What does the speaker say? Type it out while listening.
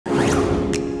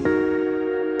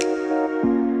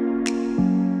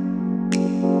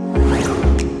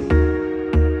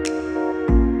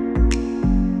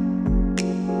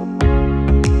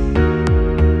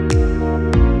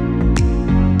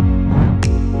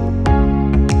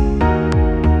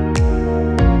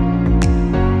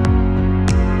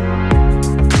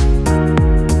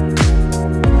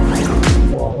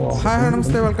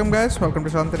welcome guys, welcome to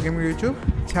Santos YouTube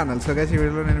channel. So guys, ఈ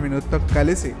వీడియోలో నేను వినోద్తో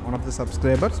కలిసి one of the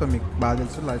subscriber, so మీకు బాగా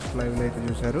తెలుసు లైవ్లో అయితే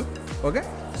చూశారు. ఓకే,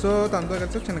 సో తనతో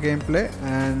కలిసి చిన్న గేమ్ ప్లే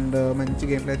అండ్ మంచి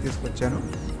గేమ్ ప్లే తీసుకొచ్చాను.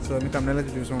 సో మీ తమిళ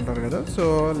అయితే చూసి ఉంటారు కదా. So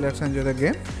let's enjoy the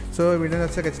game. So video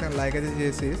నచ్చితే ఖచ్చితంగా లైక్ అయితే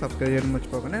చేసి సబ్స్క్రైబ్ చేయడం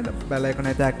మర్చిపోకుండా బెల్ ఐకాన్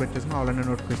అయితే యాక్టివేట్ చేసుకుని ఆన్లైన్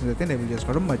నోటిఫికేషన్స్ అయితే ఎనేబుల్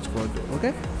చేసుకోవడం మర్చిపోవద్దు. ఓకే,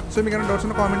 సో మీకు ఏమైనా డౌట్స్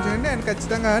ఉన్న కామెంట్ చేయండి అండ్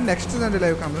ఖచ్చితంగా నెక్స్ట్ సండే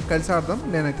లైవ్ కామెంట్ కలిసి ఆడదాం.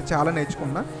 నేనైతే చాలా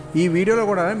నేర్చుకున్నా ఈ వీడియోలో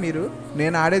కూడా. మీరు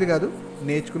నేను ఆడేది కాదు,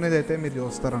 నేర్చుకునేది అయితే మీరు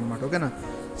చూస్తారనమాట. ఓకేనా,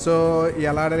 సో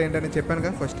ఎలా ఆడాలి ఏంటని చెప్పాను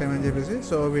కదా ఫస్ట్ టైం అని చెప్పేసి.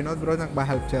 సో వినోద్ బ్రో నాకు బాగా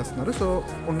హెల్ప్ చేస్తున్నారు. సో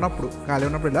ఉన్నప్పుడు ఖాళీ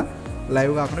ఉన్నప్పుడు ఇలా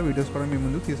లైవ్ కాకుండా వీడియోస్ కూడా మీ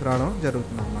ముందుకు తీసుకురావడం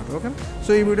జరుగుతుంది అనమాట. ఓకే,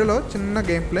 సో ఈ వీడియోలో చిన్న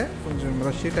గేమ్ ప్లే, కొంచెం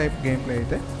రషీ టైప్ గేమ్ ప్లే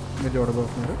అయితే మీరు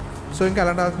చూడబోతున్నారు. సో ఇంకా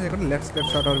ఎలాంటి ఆలోచన చేయకుండా let's get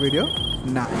start our video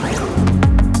నా.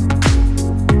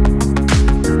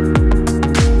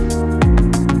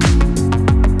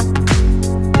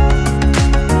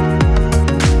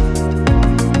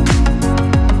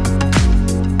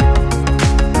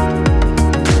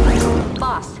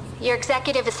 Your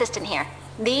executive assistant here.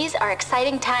 These are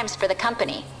exciting times for the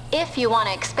company if you want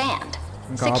to expand.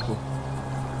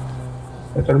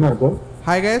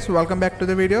 Hi guys, welcome back to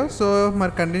the video. So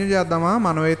మరి continue చేద్దామా?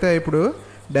 మనమైతే ఇప్పుడు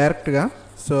డైరెక్ట్గా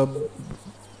సో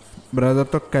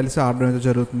బ్రదర్తో కలిసి ఆడడం అయితే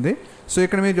జరుగుతుంది. సో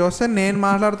ఇక్కడ మీరు చూస్తే నేను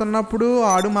మాట్లాడుతున్నప్పుడు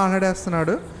ఆడు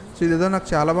మాట్లాడేస్తున్నాడు. సో ఇదేదో నాకు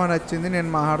చాలా బాగా నచ్చింది. నేను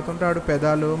మాట్లాడుతుంటే ఆడు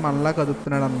పెదాలు మనలా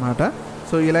కదుపుతున్నాడు అనమాట.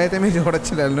 సో ఇలా అయితే మీరు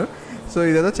చూడొచ్చు నేను. సో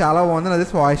ఇదేదో చాలా బాగుంది. అదే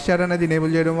వాయిస్ చాట్ అనేది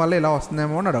ఎనేబుల్ చేయడం వల్ల ఇలా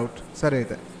వస్తుందేమో నా డౌట్. సరే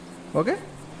అయితే ఓకే.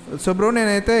 సో బ్రో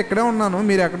నేనైతే ఇక్కడే ఉన్నాను,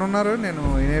 మీరు ఎక్కడ ఉన్నారు? నేను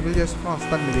ఎనేబుల్ చేసుకుని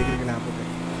వస్తాను మీ దగ్గరికి. లేకపోతే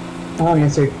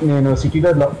నేను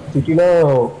సిటీలో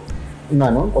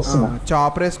ఉన్నాను,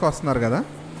 చాప్ రేస్కి వస్తున్నారు కదా?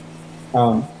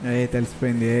 ఏ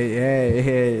తెలిసిపోయింది.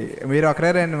 మీరు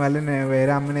ఒకరే రండి, మళ్ళీ నేను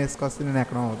వేరే అమ్మని వేసుకొస్తే నేను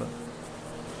ఎక్కడో అవుతాను.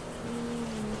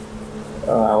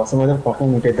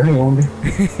 ఏముంది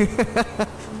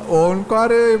ఓన్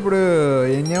కారు ఇప్పుడు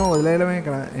ఏం చేయం, వదిలేయలేమే.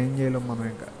 ఇక్కడ ఏం చేయలేం మనం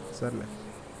ఇంకా. సర్లే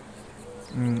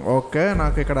ఓకే.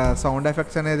 నాకు ఇక్కడ సౌండ్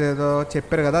ఎఫెక్ట్స్ అనేది ఏదో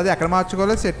చెప్పారు కదా, అది ఎక్కడ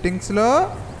మార్చుకోవాలి? సెట్టింగ్స్లో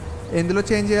ఎందులో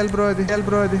చేంజ్ చేయాలి బ్రో?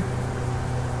 అది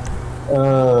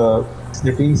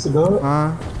సెట్టింగ్స్లో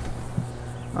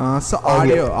సో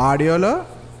ఆడియోలో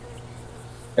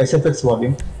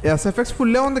ఎస్ఎఫ్ఎక్స్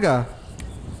ఫుల్లే ఉందిగా.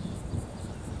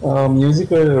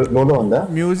 మ్యూజిక్ లోలో ఉందా?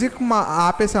 మ్యూజిక్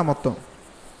ఆపేసా మొత్తం.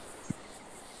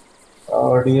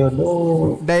 ఆడియోలో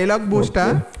డైలాగ్ బూస్టా?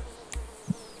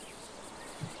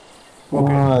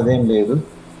 అదేం లేదు.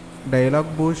 డైలాగ్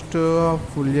బూస్ట్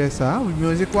ఫుల్ చేసా.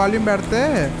 మ్యూజిక్ వాల్యూమ్ పెడితే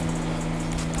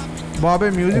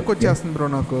బాబాయ్ మ్యూజిక్ వచ్చేస్తుంది బ్రో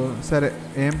నాకు. సరే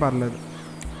ఏం పర్లేదు.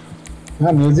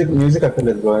 మ్యూజిక్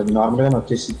అక్కర్లేదు బ్రో, నార్మల్గా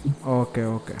వచ్చేసింది. Okay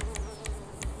okay.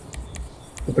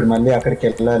 ఇప్పుడు మళ్ళీ అక్కడికి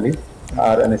వెళ్ళాలి,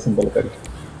 ఆర్ అనే సింబల్ కాడికి.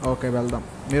 ఓకే వెళ్దాం.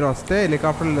 మీరు వస్తే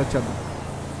హెలికాప్టర్లో వచ్చేద్దాం.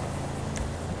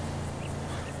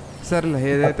 సరేలే,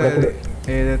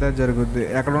 ఏదైతే జరుగుద్ది.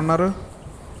 ఎక్కడ ఉన్నారు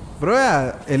బ్రో?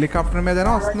 హెలికాప్టర్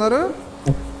మీదైనా వస్తున్నారు?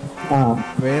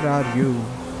 Where are you?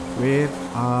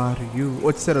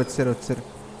 వచ్చారు.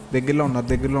 దగ్గరలో ఉన్నారు.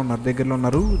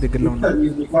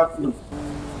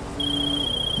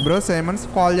 బ్రో సైమన్స్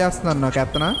కాల్ చేస్తున్నారు నాకు.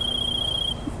 ఎత్తనా?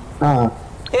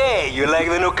 Hey, you like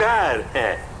the new car?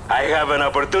 I have an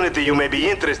opportunity you may be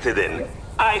interested in.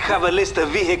 I have a list of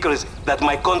vehicles that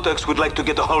my contacts would like to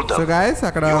get a hold of. So guys,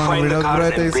 akkada video bro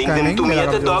ite is coming to me at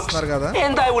the docks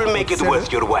and I will make it worth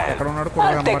your while.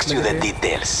 I'll text you the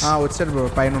details. వచ్చాడు bro,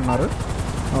 పైన ఉన్నారు.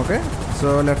 Okay, so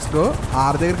let's go.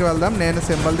 Are దగ్గరికి వెళ్దాం. నేను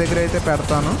symbol దగ్గర అయితే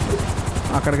పెడతాను,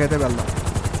 అక్కడికైతే వెళ్దాం.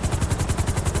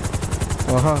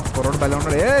 ఓహో కుర్రోడు బలి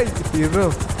ఉన్నాడు. హీరో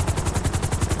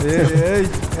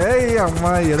అమ్మ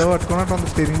ఏదో పట్టుకున్నట్టు ఉంది,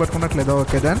 steering పట్టుకున్నట్లేదు.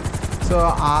 Okay then. So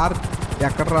are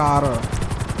ఎక్కడ ఆర్?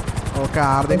 ఓకే,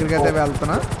 ఆర్ దగ్గరికి అయితే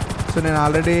వెళ్తున్నా. సో నేను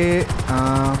ఆల్రెడీ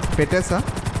పెట్టేసా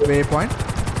way point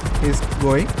is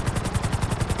going.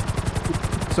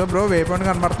 So bro way point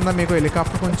కనబడుతుందా మీకు?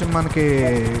 హెలికాప్టర్ కొంచెం మనకి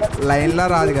లైన్లా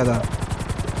రాదు కదా.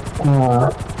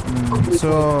 సో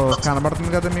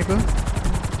కనబడుతుంది కదా మీకు?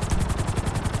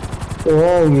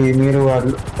 మీరు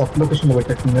కొత్త లొకేషన్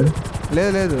పెట్టండి.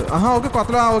 లేదు. ఓకే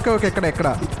కొత్తలో. ఓకే ఎక్కడ?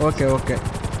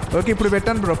 ఓకే ఇప్పుడు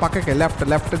పెట్టాను బ్రో. పక్కకి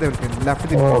లెఫ్ట్ దగ్గరికి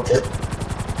లెఫ్ట్.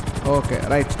 Okay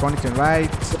right కొనిచ్చాను.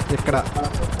 రైట్ ఇక్కడ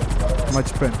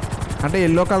మర్చిపోయాను. అంటే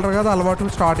ఎల్లో కలర్ కదా అలవాటు,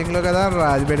 స్టార్టింగ్లో కదా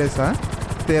అది పెట్టేసా.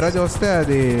 తీరా చూస్తే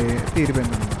అది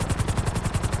తీరిపోయింది.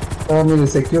 మీరు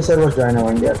సెక్యూర్ సర్వర్ జాయిన్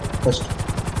అవ్వండి ఫస్ట్.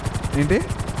 ఏంటి?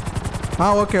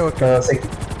 ఓకే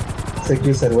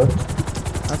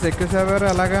సెక్యూర్ సర్వర్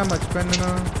అలాగా మర్చిపోయాను నేను.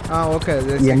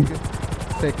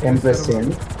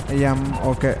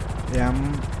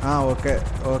 Okay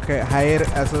okay hire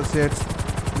associates.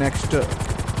 Next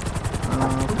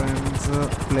friends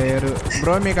player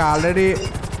bro మీకు ఆల్రెడీ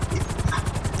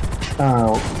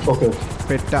ఓకే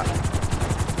పెట్టా.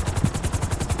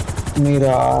 మీరు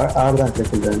ఆరు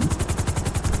దాంట్లోకి వెళ్ళండి.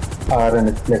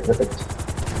 6 లెటర్ వచ్చి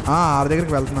 6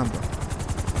 దగ్గరికి వెళ్తున్నాను.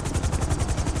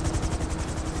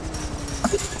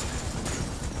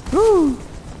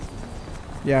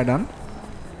 Yeah done.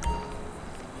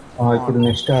 ఇప్పుడు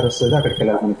నెక్స్ట్ 6 వస్తుంది, అక్కడికి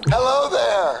వెళ్ళాలి. Hello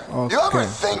there. Okay. You ever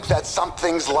think that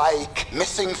something's like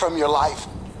missing from your life?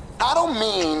 I don't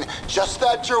mean just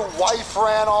that your wife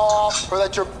ran off, or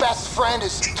that your best friend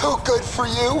is too good for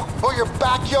you, or your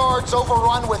backyard's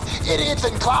overrun with idiots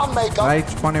in clown makeup. Right,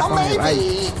 Now maybe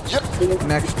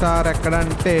next star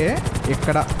ఎక్కడంటే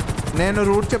ఇక్కడ. నేను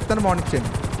route చెప్తాను, బాగుంటుంది.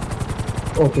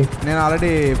 Okay, నేను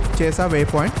already చేసా way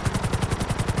point.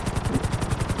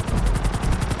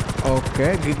 Okay,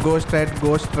 go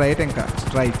straight ఇంకా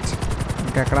straight,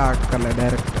 ఇంకెక్కడ అక్కర్లే,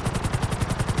 డైరెక్ట్.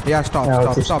 Yeah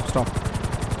stop.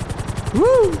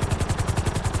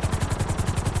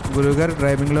 గురువుగారు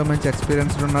డ్రైవింగ్లో మంచి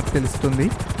ఎక్స్పీరియన్స్ ఉన్నట్టు తెలుస్తుంది.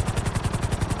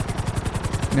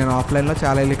 నేను ఆఫ్లైన్లో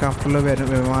చాలా హెలికాప్టర్లో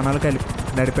విమానాలు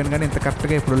నడిపాను, కానీ ఇంత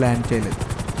కరెక్ట్గా ఎప్పుడు ల్యాండ్ చేయలేదు,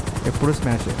 ఎప్పుడు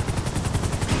స్మాష్ అయ్యింది.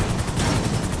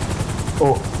 ఓ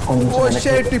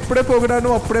షేట్, ఇప్పుడే పోగడాను,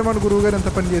 అప్పుడే మన గురువుగారు ఎంత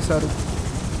పని చేశారు.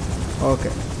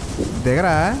 ఓకే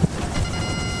దిగరా.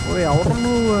 ఎవరు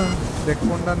నువ్వు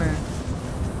దిగకుండానే?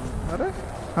 అరే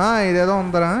ఇదేదో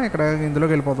ఉందరా ఇక్కడ,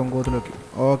 ఇందులోకి వెళ్ళిపోతాం గోతులోకి.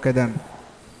 ఓకే దాన్ని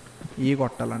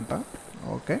కొట్టాలంట.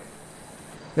 ఓకే,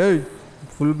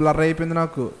 ఫుల్ బ్లర్ అయిపోయింది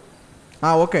నాకు.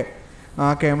 Okay,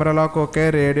 camera lock. Okay,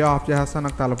 radio of చేస్తాను,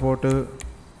 నాకు తలపోటు.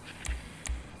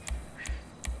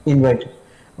 Invite.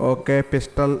 Okay,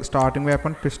 pistol, starting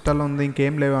weapon pistol ఉంది.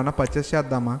 ఇంకేం లేవన్నా పర్చేస్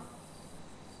చేద్దామా?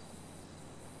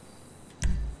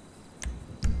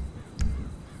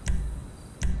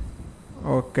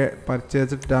 Okay,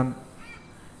 purchased done.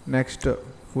 Next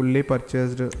fully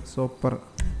purchased. Super.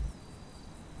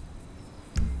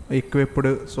 ఈక్విప్డ్.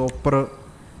 Super.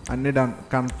 అన్నీ డన్.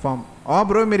 కన్ఫర్మ్.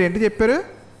 బ్రో మీరు ఏంటి చెప్పారు?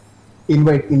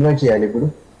 ఇన్వైట్ చేయాలి ఇప్పుడు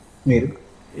మీరు.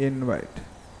 Invite.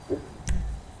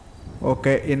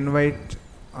 Okay, invite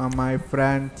my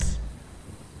friends.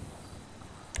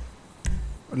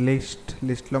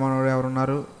 లిస్ట్లో మనోడు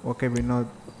ఎవరున్నారు? Okay,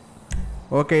 Vinod.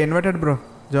 Okay, invited bro,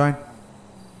 join.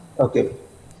 Okay,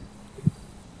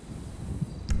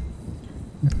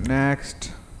 next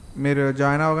మీరు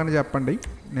జాయిన్ అవ్వగానే చెప్పండి,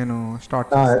 నేను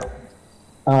స్టార్ట్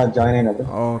జాయిన్ అయినా.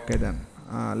 Okay then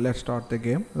let start the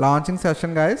game. Launching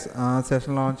session guys.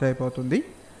 Session launch అయిపోతుంది.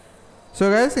 సో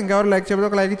గైస్, ఇంకెవరు లైక్ చేయకపోతే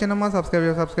ఒక లైక్ ఇచ్చిన, సబ్స్క్రైబ్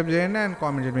చేయండి అండ్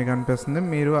కామెంట్ చేయండి మీకు అనిపిస్తుంది.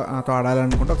 మీరు నాతో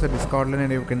ఆడాలనుకుంటే ఒకసారి డిస్కౌంట్లో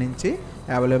నేను ఇక్కడి నుంచి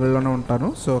అవైలబుల్లోనే ఉంటాను.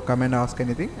 So comment ask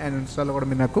anything. And ఇన్స్టాలో కూడా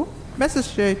మీరు నాకు మెసేజ్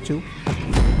చేయొచ్చు.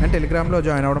 అండ్ టెలిగ్రామ్లో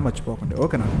జాయిన్ అవ్వడం మర్చిపోకండి,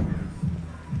 ఓకేనా?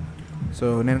 సో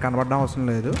నేను కనబడడం అవసరం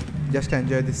లేదు, just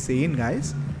enjoy this scene guys.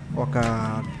 ఒక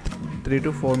 3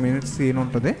 to 4 minutes సీన్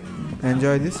ఉంటుంది.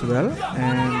 ఎంజాయ్ దిస్ వెల్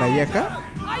అండ్ అయ్యాక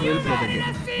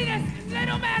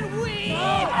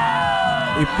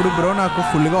ఇప్పుడు బ్రో నాకు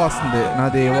ఫుల్గా వస్తుంది.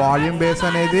 నాది వాల్యూమ్ బేస్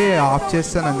అనేది ఆఫ్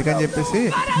చేస్తాను, అందుకని చెప్పేసి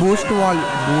బూస్ట్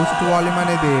వాల్యూమ్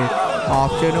అనేది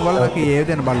ఆఫ్ చేయడం వల్ల నాకు ఏది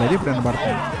వినబడలేదు, ఇప్పుడు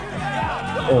వినబడుతుంది.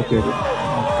 ఓకే,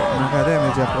 నాకు అదే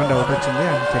మీరు చెప్పకుండా డౌట్ వచ్చింది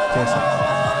అని చెక్ చేశాను.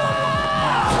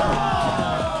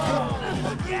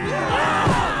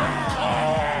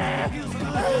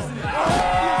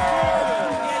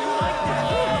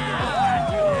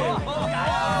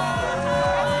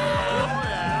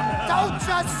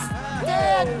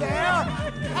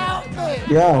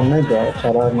 ఉన్నాయి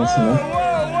చాలా ఉన్నాయి.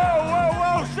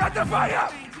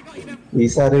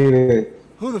 ఈసారి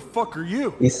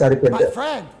పెద్ద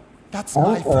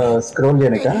స్క్రోల్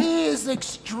చేయనిక.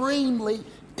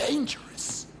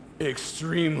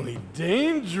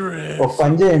 ఒక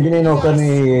పని చేయండి, నేను ఒక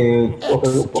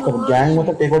గ్యాంగ్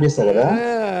మొత్తం టేక్ అవుట్ చేస్తా కదా,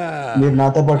 మీరు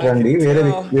నాతో పాటు రండి.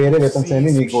 వేరే వెపన్స్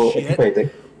అన్ని మీకు ఎక్విప్ అవుతాయి.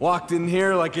 Walked in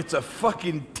here like it's a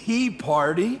fucking tea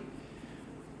party.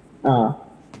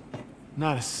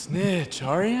 Not a snitch,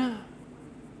 are you?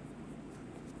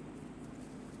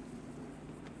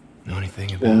 Know anything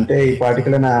about? అంటే ఈ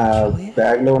పార్టికల్ నా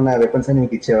బ్యాగ్ లో ఉన్న వెపన్స్ అన్ని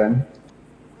మీకు ఇచ్చేవాడిని.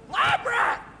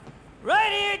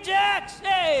 Right here, Jax.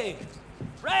 Hey,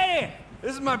 right here.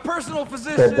 This is my personal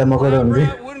physician.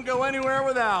 Wouldn't go anywhere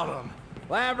without him.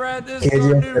 Labrat, this is our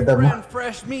new friend,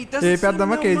 fresh meat. Doesn't seem to know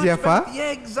much about the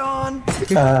eggs on.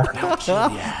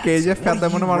 KGF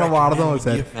పెద్దమ్మను మనం వాడదాం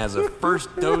sir. As a first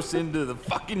dose into the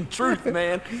fucking truth,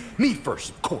 man. Me first,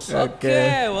 of course. Okay,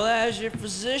 well, as your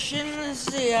physician, let's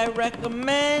see, I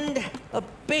recommend a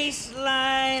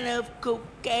baseline of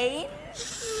cocaine.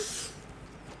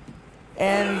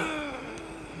 And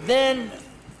then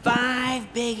 5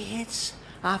 big hits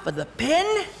off of the pen.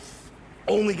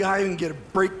 Only guy who can get a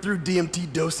breakthrough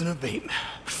DMT dose in a vape.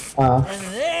 And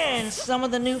then some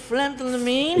of the new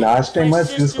phenethylamine. Last time I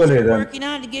was working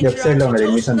on to get your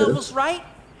oxytocin levels right.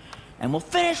 And we'll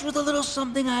finish with a little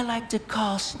something I like to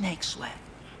call snake sweat.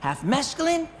 Half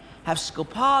mescaline, half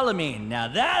scopolamine. Now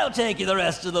that'll take you the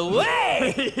rest of the way.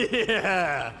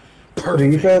 Yeah.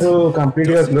 Perfect.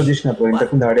 Completely close చేసినప్పుడు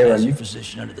ఇంతకు ఆడేవాళ్ళని. As your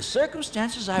physician under the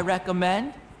circumstances, I recommend.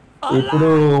 ఇప్పుడు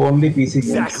only PC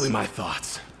games. Exactly my thoughts.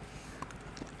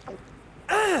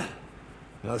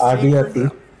 RDRT.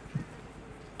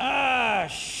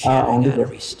 Shit, I gotta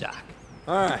restock.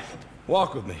 All right,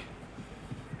 walk with me.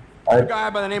 A guy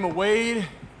by the name of Wade.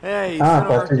 Hey, he's in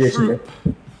our troupe.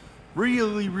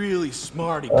 Really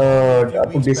smart.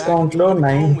 అప్పుడు discount లో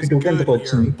 92 కి ఎంతకు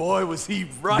వచ్చింది? Boy, was he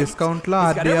right. Discount లో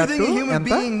RDR2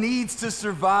 ఎంత?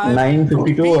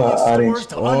 952 orange.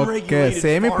 Okay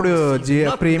same ఇప్పుడు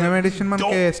premium edition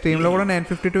మనకి steam లో కూడా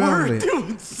 952 ఉంది.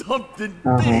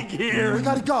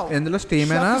 ఎందులో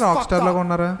స్టీమ్ ఏనా రాక్ స్టార్ లో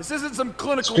ఉన్నారా?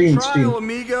 స్టీమ్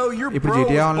ఇప్పుడు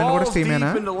GTA ఆన్లైన్ కూడా స్టీమ్ ఏనా?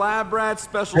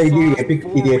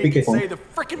 ఇది ఎపిక్ అకౌంట్.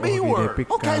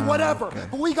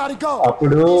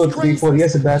 అప్పుడు 3-4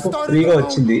 years బ్యాక్ ఫ్రీగా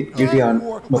వచ్చింది GTA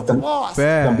మొత్తం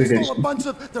కంప్లీట్ ఎడిషన్.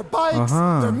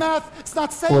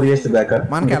 4 years బ్యాక్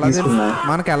మనకి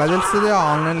ఎలా తెలుస్తుంది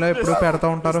ఆన్లైన్ లో ఎప్పుడు పెడతా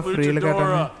ఉంటారు ఫ్రీలు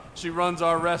కట్టని? She runs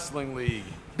our wrestling league.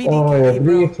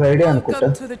 Every Friday అనుకుంటా.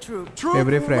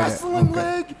 ఎవ్రీ ఫ్రైడే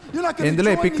ఎందులో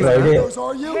ఎపిక్ ఫ్రైడే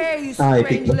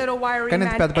ఎపిక్ కానీ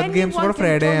పెద్ద పెద్ద గేమ్స్ కూడా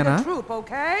ఫ్రైడే అయినా?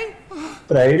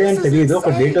 ఫ్రైడే అని తెలియదు, ఒక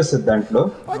డేట్ వస్తుంది దాంట్లో.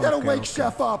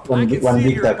 One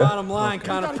week దాకా. Bottom line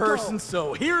kind of person, so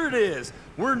here it is.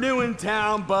 We're new in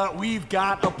town, but we've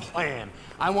got a plan.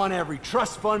 I want every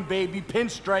trust fund baby,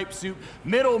 pinstripe suit,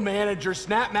 middle manager,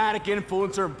 snapmatic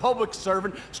influencer, and public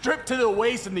servant stripped to the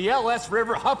waist in the LS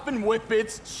River, huffing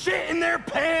whippets, shit in their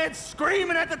pants,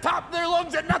 screaming at the top of their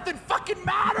lungs that nothing fucking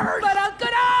matters. But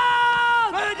Uncle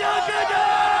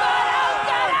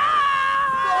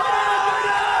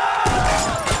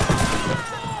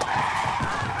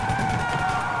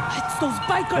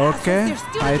Okay,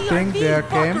 I think they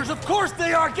came. Of course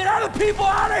they are. Get out of people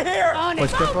out of here.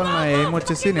 First of all, నా aim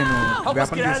వచ్చేసి నేను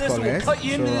weapon తీసుకోవాలి guys. So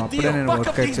అప్పుడే నేను work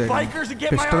చేయగలను.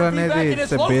 Pistol అనేది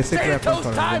it's a basic weapon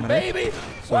for gamer.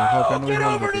 So how can we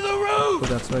run with it? So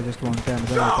that's why just want to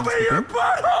another weapon.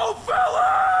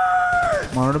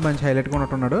 మనోడు మంచి హైలైట్ గా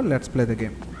ఉన్నట్టున్నాడు. Let's play the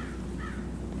game.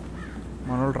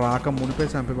 మనోడు రాక మునిపే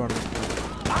చంపిపాడు.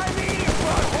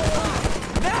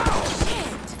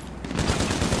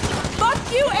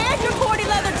 You and your 40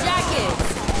 leather jacket!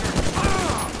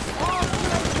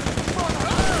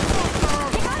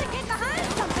 You gotta get behind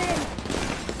something!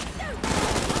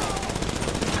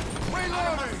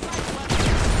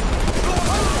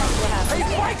 Hey,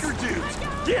 biker dudes!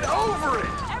 Get over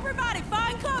it! Everybody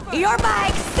find cover! Your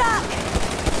bike's stuck!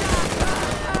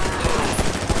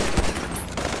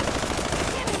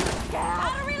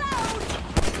 Gotta reload!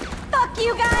 Fuck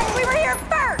you guys! We were here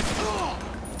first!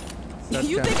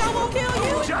 You think I won't kill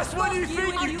you? Just when you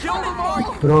think you killed them all!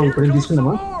 Bro, ఇప్పుడు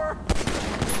తీసుకుందామా?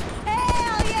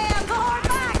 Hell yeah, I'm going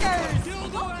backers!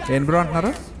 ఏం bro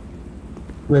అంటున్నారు?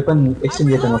 Weapon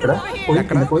exchange చేద్దాం అక్కడ. పోయి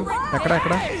ఎక్కడ కింద పోయి. ఎక్కడ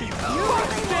ఎక్కడ?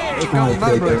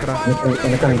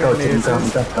 ఇంకా వచ్చి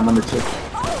ఇంకా కమాండ్ వచ్చి.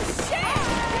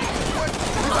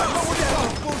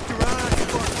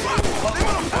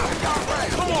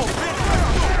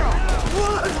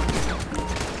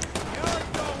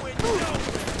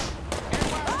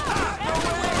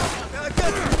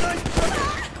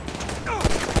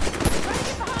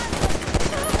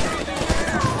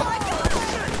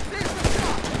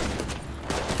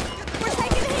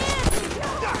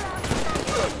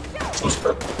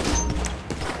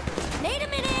 Need a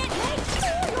minute! Make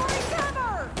sure you're in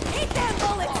cover! Eat them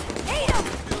bullets! Eat them!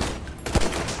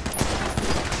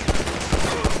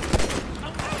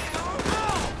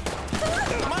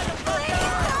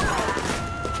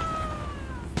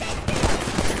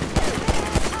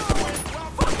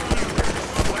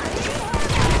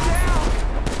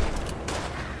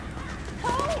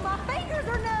 Oh, my fingers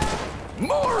are numb!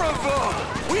 More of them!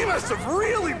 We must have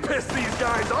really pissed these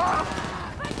guys off!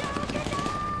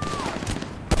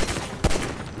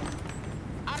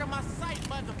 Out of my sight,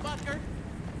 motherfucker!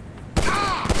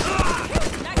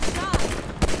 Nice shot!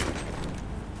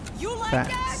 You like that?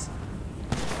 Thanks.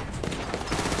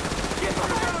 Get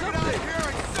out of here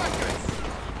in seconds!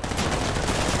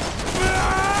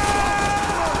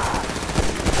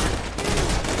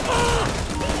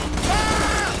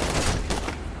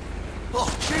 Oh,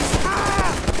 jeez!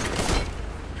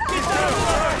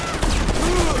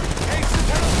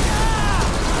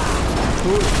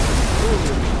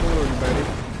 Cool, buddy.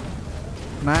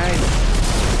 Nice.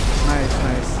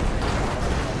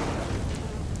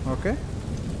 Okay.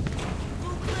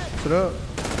 So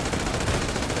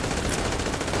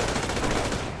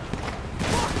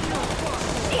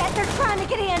Shit, they're trying to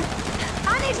get in.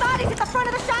 I need bodies at the front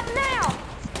of the shop now.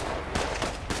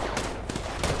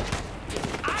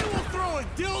 I will throw a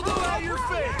dildo at your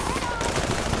face.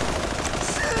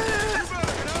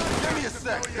 Give me a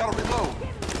sec. Gotta reload.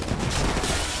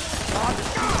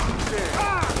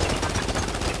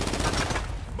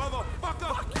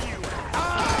 Motherfucker. Fuck you.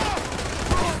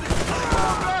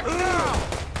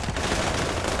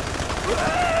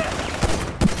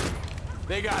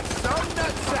 They got some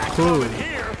nutsack coming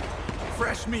here.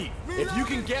 Fresh meat. If you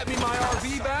can get me my RV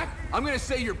back, I'm gonna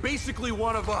say you're basically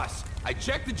one of us. I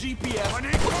checked the GPS.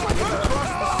 Looks like it's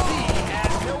across the sea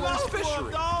at Miller's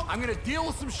Fishery. I'm gonna deal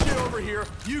with some shit over here.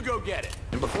 You go get it.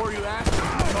 And before you ask,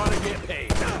 you're gonna get paid.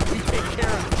 We take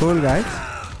care of it. cool, guys.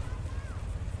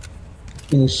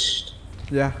 Finished.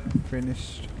 Yeah,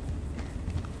 finished.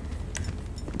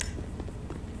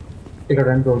 Take a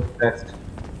run road fast.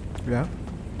 Yeah.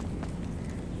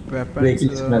 Weapons.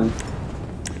 Vehicle smell.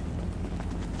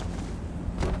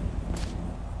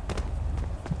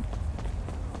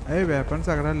 Hey, weapons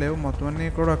అక్కడ లేవు, మొత్తం అన్నీ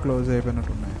కూడా close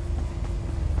అయిపోయినట్టున్నాయి.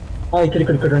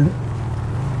 ఇక్కడ రండి.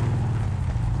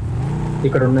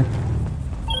 ఇక్కడ ఉన్నాయి.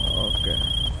 Okay.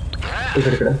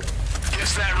 ఇక్కడ.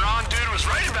 Guess that Ron dude was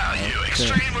right about you.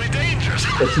 Extremely dangerous.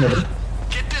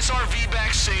 Get this RV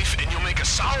back safe and you'll make a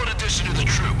solid addition to the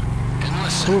Troupe. And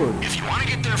listen, if you want to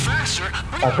get there faster,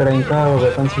 అక్కడ ఇంకా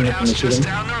weapons ఉన్నాయి just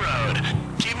down the road.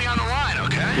 Keep me on the line,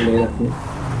 okay?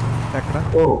 ఎక్కడ?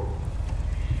 ఓ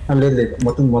లేదు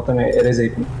మొత్తం erase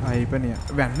అయిపోయినాయి.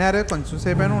 వెంటనే అరే కొంచెం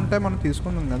సేపు అయినా ఉంటే మనం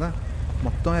తీసుకుందాం కదా,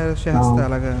 మొత్తం ఎరేజ్ చేస్తే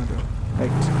అలాగా.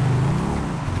 రైట్.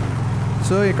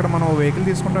 సో ఇక్కడ మనం వెహికల్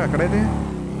తీసుకుంటాం. ఎక్కడైతే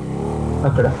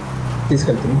అక్కడ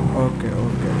తీసుకెళ్తాం. ఓకే.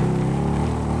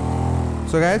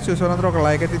 సో గైస్, చూసినందరూ ఒక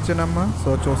లైక్ అయితే ఇచ్చానమ్మా. సో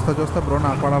చూస్తా బ్రో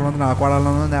నాకు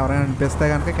వాడాలని ఎవరైనా అనిపిస్తే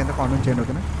కనుక కింద కామెంట్ చేయండి,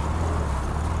 ఓకేనా?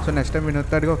 సో నెక్స్ట్ టైం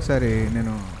వినొత్తాడిగా ఒకసారి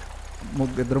నేను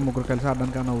ముగ్గురు కలిసి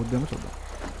ఆడడానికి అన్న ఉద్యమం చూద్దాం.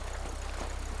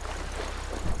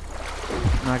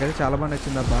 నాకైతే చాలా బాగా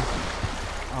నచ్చింది అబ్బా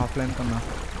ఆఫ్లైన్ కన్నా.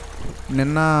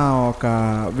 నిన్న ఒక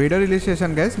వీడియో రిలీజ్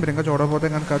చేశాను గైస్, మీరు ఇంకా చూడకపోతే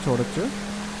కనుక చూడొచ్చు.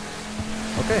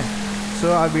 ఓకే. సో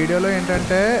ఆ వీడియోలో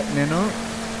ఏంటంటే నేను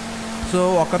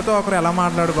ఒకరితో ఒకరు ఎలా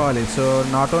మాట్లాడుకోవాలి, సో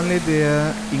నాట్ ఓన్లీ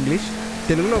ఇంగ్లీష్,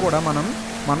 తెలుగులో కూడా మన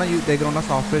దగ్గర ఉన్న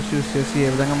సాఫ్ట్వేర్స్ యూస్ చేసి ఏ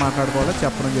విధంగా మాట్లాడుకోవాలో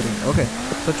చెప్పడం జరిగింది. ఓకే.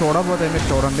 సో చూడకపోతే మీరు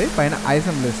చూడండి, పైన ఐ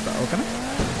సింబల్ ఇస్తా, ఓకేనా?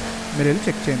 మీరు వెళ్ళి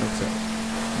చెక్ చేయండి ఒకసారి,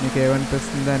 మీకు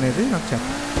ఏమనిపిస్తుంది అనేది నాకు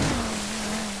చెప్పండి.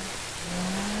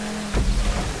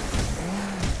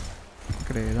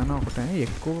 ఇక్కడ ఏదైనా ఒకటే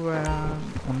ఎక్కువ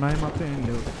ఉన్నాయి మాత్రం ఏం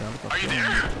లేవు, చాలా తక్కువ.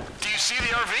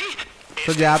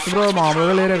 సో జాగ్రత్త బ్రో,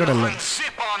 మామూలుగా లేరు ఇక్కడ వెళ్ళాలి.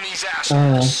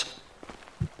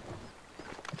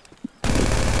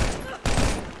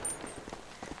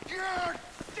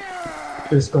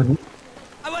 చూసుకోండి.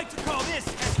 I like to call this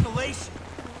escalation.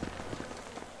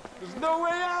 There's no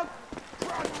way out.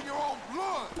 Drown in your own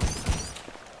blood.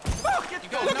 Fuck it.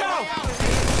 Look out.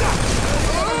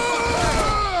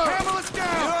 Hammer us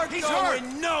down. He's going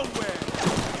nowhere.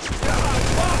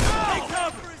 Take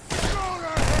cover.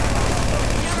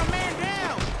 Get a man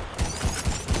down.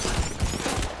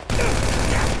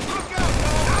 Look out.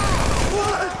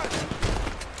 What?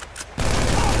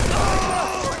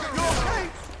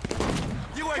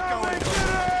 You okay? You ain't going.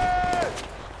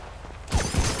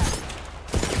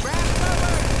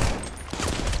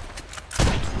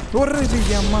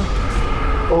 అమ్మా.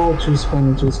 ఓ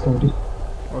చూసుకోండి.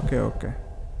 Okay.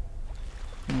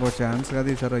 ఇంకో chance కదా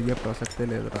ఈసారి అయ్యే ప్రసక్తే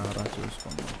లేదు. రా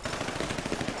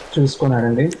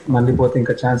చూసుకున్నాడండి, మళ్ళీ పోతే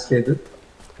ఇంకా ఛాన్స్ లేదు.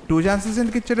 2 ఛాన్సెస్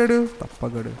ఎందుకు ఇచ్చాడు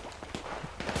తప్పగాడు?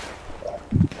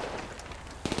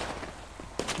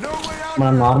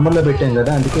 మనం నార్మల్గా పెట్టాం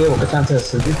కదా, అందుకే ఒక ఛాన్స్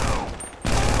వస్తుంది.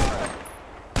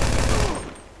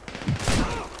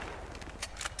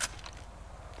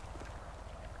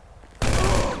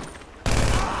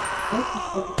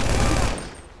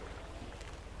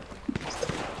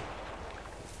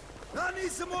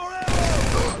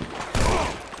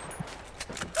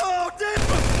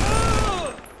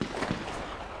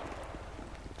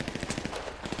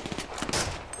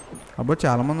 అబ్బో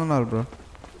చాలా మంది ఉన్నారు బ్రో.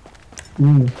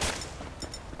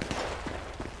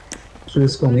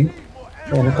 చూసుకొని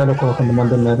వెనకాల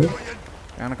కొంతమంది ఉన్నారు.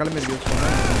 వెనకాల మీరు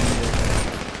చూసుకున్నారు.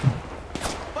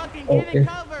 Okay.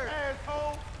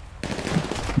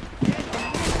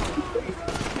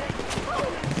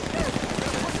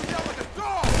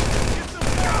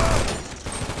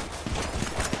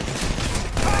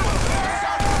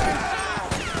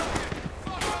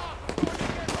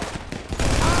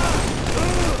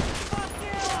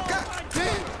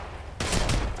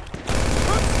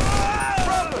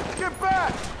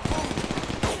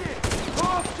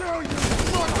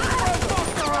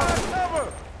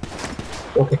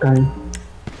 Okay, coming.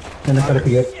 Then I gotta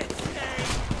clear.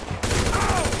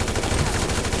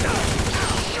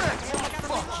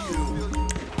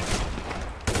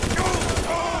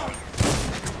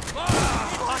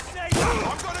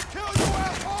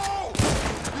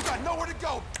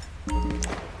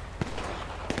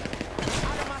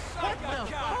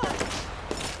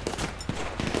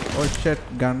 Oh shit,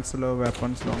 guns low,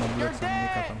 weapons low, no bullets and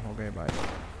खत्म हो गए भाई.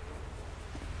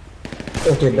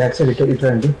 Okay, back side it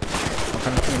రండి.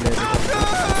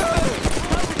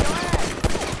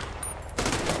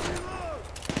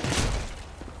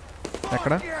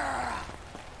 ఎక్కడ?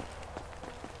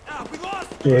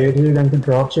 చేయడానికి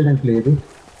డ్రాప్ చేయడానికి లేదు.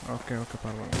 ఓకే ఓకే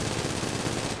పర్వాలేదు.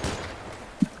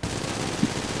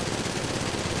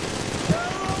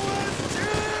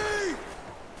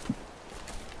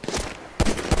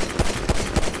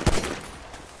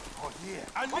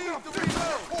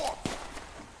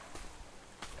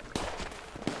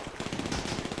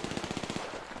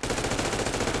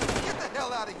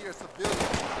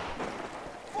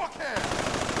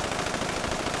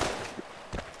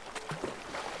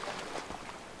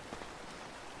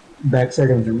 బ్యాక్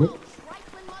సైడ్ ఉంటుంది.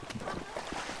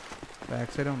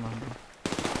 బ్యాక్ సైడ్ ఉన్నాను.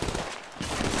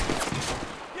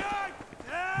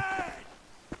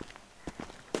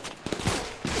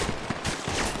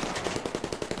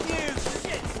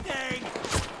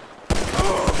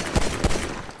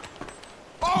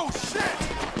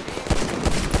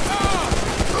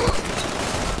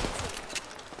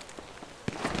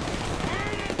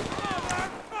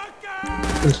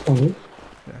 తీసుకోండి.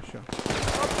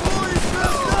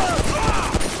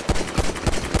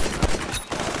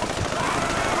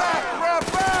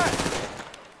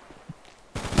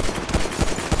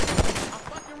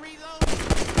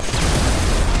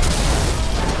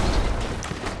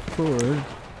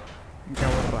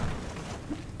 ఇంకెవర్రా?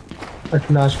 అట్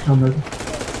లాస్ట్ ఉన్నాడు.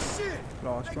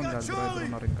 లాస్ట్ వన్ కాదు, ఇద్దరు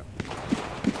ఉన్నారు ఇంకా.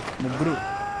 ముగ్గురు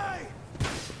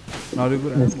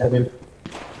నలుగురు.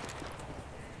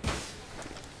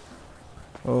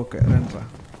 ఓకే రండిరా.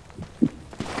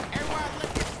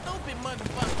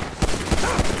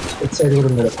 ఇట్ సైడ్ కూడా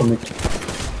ఉన్నాడు కమిట్.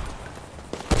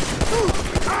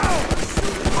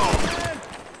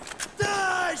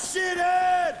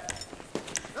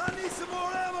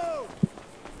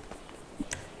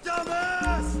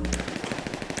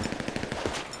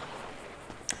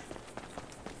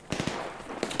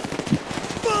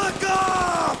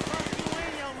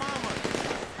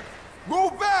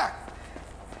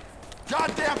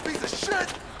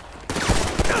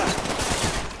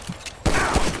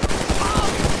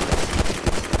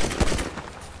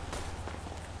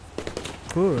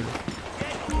 గుడ్.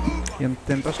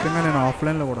 ఎంత ఇంట్రెస్టింగ్గా నేను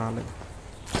ఆఫ్లైన్లో కూడా రాలేదు.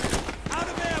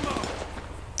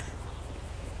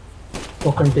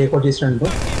 ఒక టేక్ అవుట్ చేసినండి.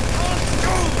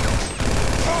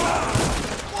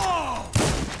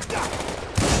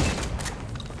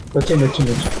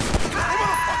 వచ్చింది.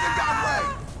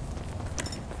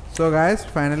 సో గాయస్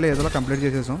ఫైనల్లీ ఏదో కంప్లీట్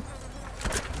చేసేసాం.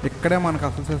 ఇక్కడే మనకు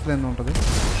అసలు సెస్లో ఎంత ఉంటుంది.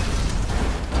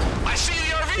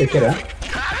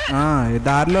 ఈ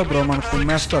దారిలో బ్రో మనకు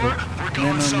కుమ్మేస్తారు.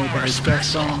 నేను మీకు హెల్ప్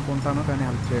చేస్తాం అనుకుంటాను కానీ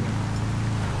హెల్ప్ చేయలేదు.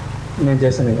 నేను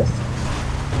చేస్తాను.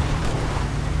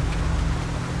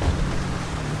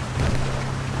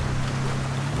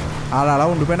 అలా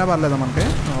ఉండిపోయినా పర్లేదా మనకి?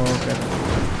 ఓకే.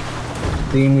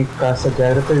 దీన్ని కాస్త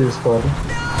జాగ్రత్తగా చూసుకోవాలి.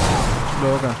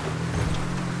 స్లోగా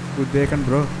గుద్దేయకండి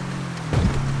బ్రో,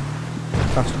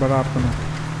 కష్టపడి ఆడుతున్నా.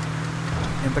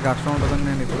 ఇంత కష్టం ఉంటుందని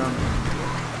నేను ఇప్పుడు అనుకున్నాను.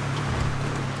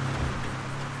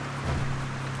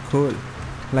 కూల్.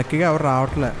 లక్కీగా ఎవరు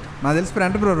రావట్లే నాకు తెలిసి.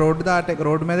 ఫ్రంట్ బ్రో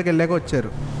రోడ్డు మీదకి వెళ్ళాక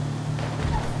వచ్చారు.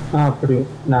 అప్పుడు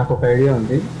నాకు ఒక ఐడియా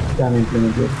ఉంది, దాన్ని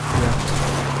ఇంప్లిమెంట్ చేయాలి.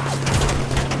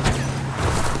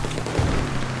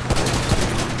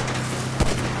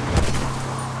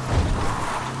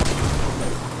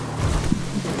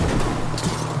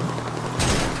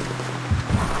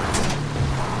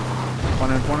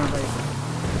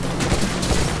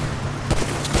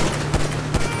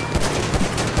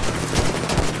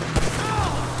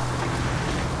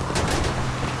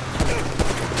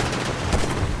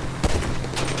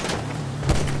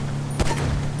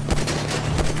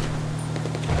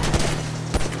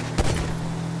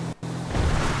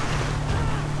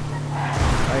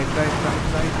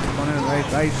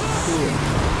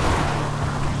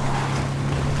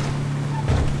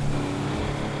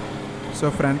 సో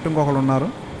ఫ్రంట్ ఇంకొకరు ఉన్నారు.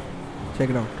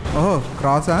 Check out. ఓహో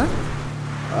క్రాసా?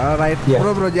 రైట్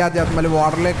బ్రో జాగ్రత్త. మళ్ళీ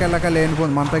వాటర్ లేక వెళ్ళాక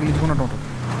లేనిపోయింది మన తగిలించుకున్నట్టు ఉంటుంది.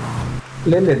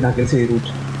 లేదు నాకు తెలిసి ఈ రూట్.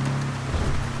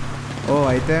 ఓ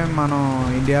అయితే మనం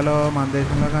ఇండియాలో మన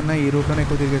దేశంలో కన్నా ఈ రూట్లోనే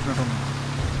ఎక్కువ తిరిగేసినట్టు ఉన్నాం.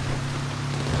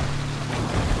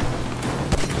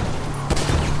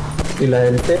 ఇలా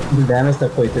వెళ్తే డ్యామేజ్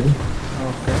తక్కువ అవుతుంది.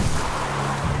 ఓకే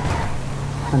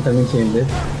అంత మించి ఏం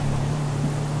లేదు.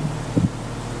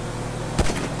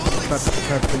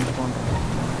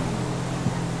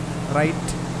 Right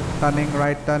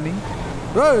turning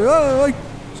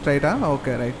స్ట్రైటా?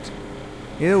 Okay right.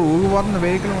 ఏదో ఊగిపోతుంది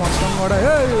వెహికల్ మొత్తం కూడా.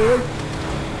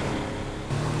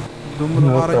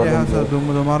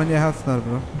 దుమారం చేసేస్తున్నారు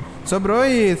బ్రో. సో బ్రో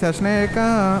ఈ సెషన్ అయ్యాక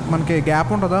మనకి గ్యాప్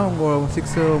ఉంటుందా? ఇంకో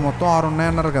 6 మొత్తం 6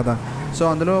 ఉన్నాయన్నారు కదా. సో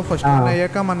అందులో ఫస్ట్ వన్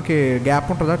అయ్యాక మనకి గ్యాప్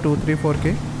ఉంటుందా 2, 3,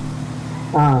 4కి?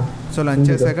 సో లంచ్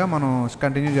చేసాక మనం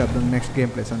కంటిన్యూ చేద్దాం నెక్స్ట్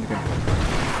గేమ్ ప్లేస్. అందుకని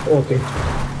ఓకే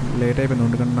లేట్ అయిపోయింది,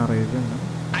 2 గంటన్నర అయిపోయింది.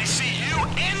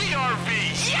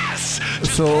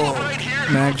 సో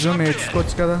మ్యాక్సిమం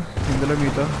నేర్చుకోవచ్చు కదా ఇందులో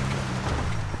మీతో.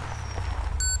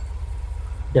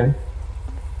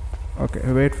 Okay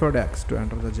wait for docs to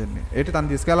enter the journey. ఏంటి తను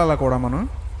తీసుకెళ్ళాలా కూడా మనం?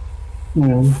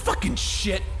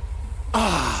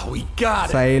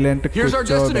 సైలెంట్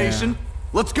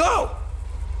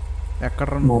ఎక్కడ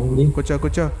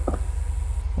కూర్చో.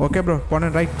 ఓకే బ్రో పోనీ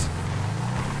రైట్.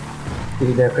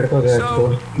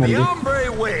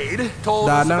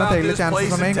 దారిలో తగిలే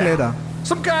ఛాన్సెస్ ఉన్నాయి లేదా?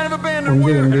 Some kind of abandoned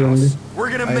warehouse.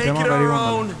 We're gonna make it our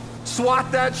own. SWAT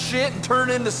that shit and turn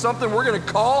it into something we're gonna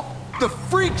call the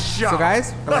Freak Shop. So guys,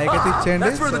 like it icheyandi.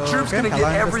 That's where the troops gonna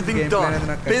get everything done.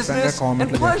 Business and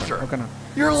pleasure.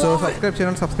 You're so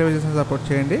subscribe చేసి support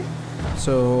చేయండి.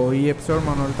 So ఈ episode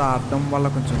మన వాళ్ళతో ఆడడం వల్ల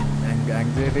కొంచెం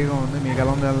యాంగ్జైటీగా ఉంది. మీకు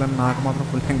ఎలా ఉంది వెళ్ళని నాకు మాత్రం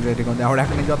ఫుల్ యాంగ్జైటీగా ఉంది.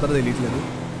 ఎక్కడి నుంచి వస్తారో తెలియట్లేదు.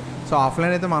 సో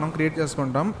ఆఫ్లైన్ అయితే మనం క్రియేట్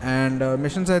చేసుకుంటాం. అండ్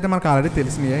మిషన్స్ అయితే మనకు ఆల్రెడీ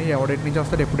తెలిసినాయి. ఎవడెట్ నుంచి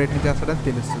వస్తాడు ఎప్పుడు ఎట్ నుంచి వస్తాడని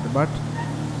తెలుస్తుంది. బట్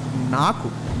నాకు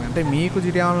అంటే మీకు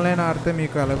GTA ఆన్లైన్ ఆడితే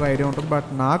మీకు అలాగే ఐడియా ఉంటుంది. బట్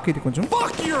నాకు ఇది కొంచెం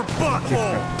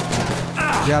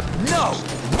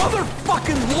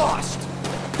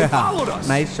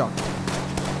నైస్ షాట్.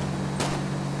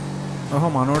 ఓహో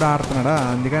మనోడు ఆడుతున్నాడా?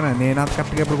 అందుకని నేను అంత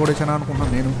కరెక్ట్గా ఎప్పుడు కూడా వచ్చాను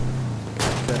అనుకుంటున్నాను. నేను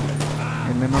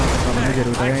ఎన్నెన్నో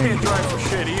జరుగుతాయి.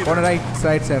 రైట్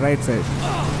సైడ్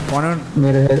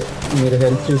మీరు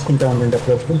హెల్ప్ చూసుకుంటా ఉండండి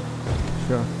అప్పుడప్పుడు.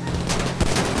 షూర్.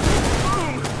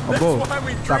 అబ్బో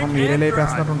సగం మీరే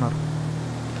లేపేస్తున్నట్టున్నారు.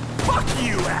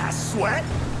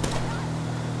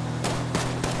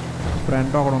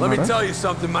 ఫ్రెండ్ ఒకడు ఉన్నాడు. Let me tell you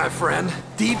something, my friend.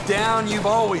 Deep down, you've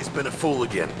always been a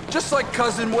fooligan, just like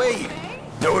Cousin Wade.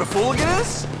 Know what a fooligan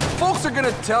is? Folks are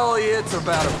gonna tell you it's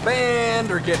about a band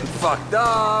or getting fucked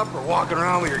up or walking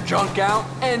around with your junk out,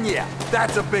 and yeah,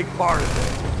 that's a big part of it.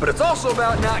 But it's also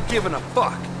about not giving a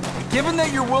fuck. Given that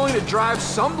you're willing to drive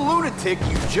some lunatic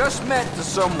you just met to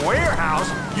some warehouse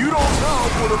you don't know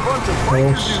with a bunch of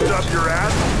breaker dudes up your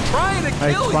ass trying to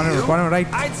kill you,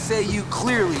 I'd say you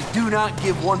clearly do not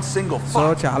give one single fuck. So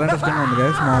చాలా interesting ఉంది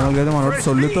guys. మామూలుగా అయితే మనోడు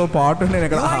సొల్లుతో పాటు నేను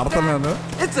ఇక్కడ ఆడుతున్నాను.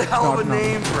 It's a hell of a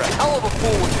name for a hell of a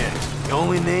fooligan. The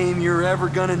only name you're ever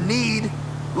gonna need.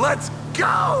 Let's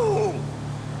go!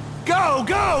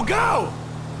 Go!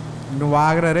 నువ్వు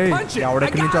ఆగరా రే.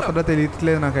 ఎవడెక్కడి నుంచి వస్తాడో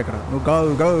తెలియట్లేదు నాకు ఇక్కడ. నువ్వు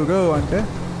గో అంటే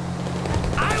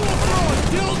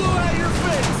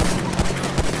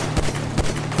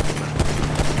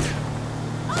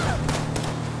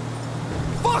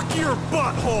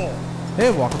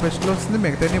ఒక పిస్టల్ వస్తుంది,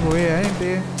 మిగతా పోయా ఏంటి?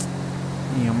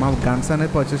 ఈ అమ్మ గన్స్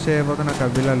అనేది పర్చేస్ చేయకపోతే నాకు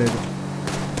అవ్విలా లేదు.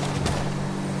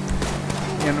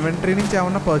 ఇన్వెంటరీ నుంచి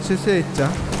ఏమన్నా పర్చేస్ చేయొచ్చా?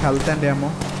 హెల్త్ అండ్ ఏమో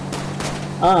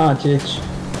చేయొచ్చు.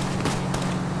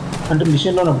 అంటే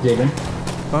మిషన్లో చేయలేం.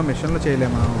 మిషన్లో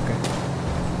చేయలేమా? ఓకే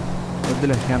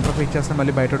వద్దులే. ఎంత పిక్ చేస్తే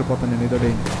మళ్ళీ బయట పడిపోతాను నేను.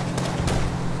 ఇదోటి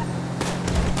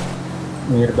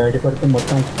మీరు బయటపడితే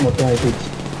మొత్తం అయిపోయింది.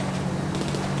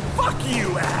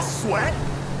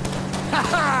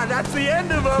 That's the end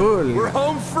of them. Cool. We're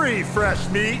home free, fresh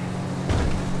meat.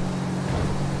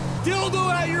 Dildo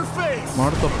at your face.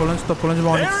 మాడు తప్పుల నుంచి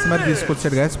బాగుంది మరి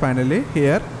తీసుకొచ్చాడు guys. Finally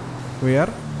here we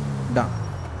are done.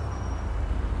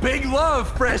 Big love,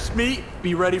 fresh meat.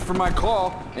 Be ready for my call,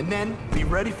 and then be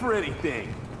ready for anything.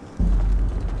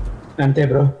 Ante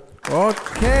bro.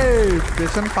 Okay,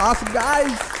 session pass,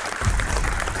 guys.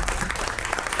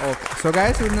 Okay, so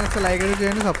guys, video like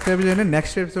చేయండి, subscribe చేయండి.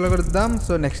 Next ఎపిసోడ్లో కలుద్దాం.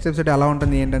 So next episode ఎలా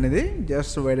ఉంటుంది ఏంటనేది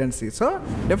just wait and see. So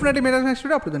definitely మీరు next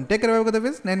video అప్పుడు take care కదా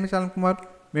ఫ్రెండ్స్. నేను మీ ShalemKumar.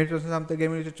 మీరు చూసిన సంథింగ్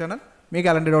గేమింగ్ యూట్యూబ్ ఛానల్. మీకు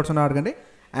ఎలాంటి డౌట్స్ ఉన్నా అడగండి.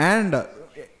 అండ్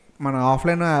మన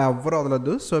ఆఫ్లైన్ ఎవ్వరు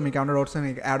వదలొద్దు. సో మీకు ఏమైనా డౌట్స్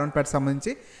యాడ్ ఆన్ ప్యాడ్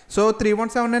సంబంధించి. సో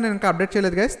 317 నేను ఇంకా అప్డేట్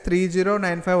చేయలేదు గైస్.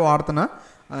 3095 వాడుతున్నా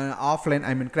offline,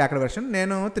 I mean cracked version.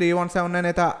 నేను 317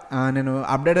 అయితే నేను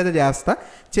అప్డేట్ అయితే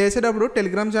చేసేటప్పుడు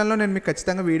టెలిగ్రామ్ ఛానల్లో నేను మీకు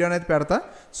ఖచ్చితంగా వీడియో అనేది పెడతా.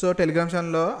 సో టెలిగ్రామ్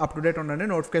ఛానల్లో అప్ టు డేట్ ఉండండి.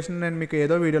 నోటిఫికేషన్ నేను మీకు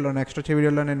ఏదో వీడియోలో నెక్స్ట్ వచ్చే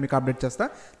వీడియోలో నేను మీకు అప్డేట్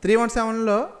చేస్తాను.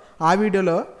 317లో ఆ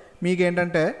వీడియోలో మీకు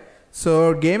ఏంటంటే సో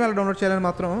గేమ్ ఎలా డౌన్లోడ్ చేయాలని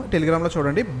మాత్రం టెలిగ్రామ్లో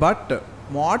చూడండి. బట్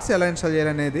మోడ్స్ ఎలా ఇన్స్టాల్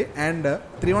చేయాలనేది అండ్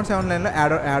 317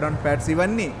 యాడ్ ఆన్ ప్యాడ్స్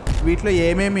ఇవన్నీ వీటిలో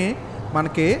ఏమేమి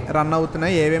మనకి రన్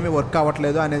అవుతున్నాయి, ఏమేమి వర్క్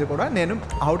అవ్వట్లేదు అనేది కూడా నేను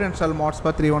how to install modes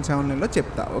for 317లో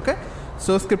చెప్తా. ఓకే,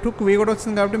 సో స్క్రిప్ట్ క్వీ కూడా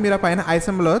వచ్చింది కాబట్టి మీరు ఆ పైన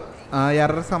ఐసమ్లో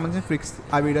ఎర్రర్ సంబంధించిన ఫిక్స్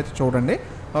ఆ వీడియో చూడండి.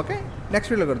 ఓకే,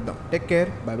 నెక్స్ట్ వీడియోలో కలుద్దాం. Take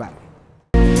care, bye bye.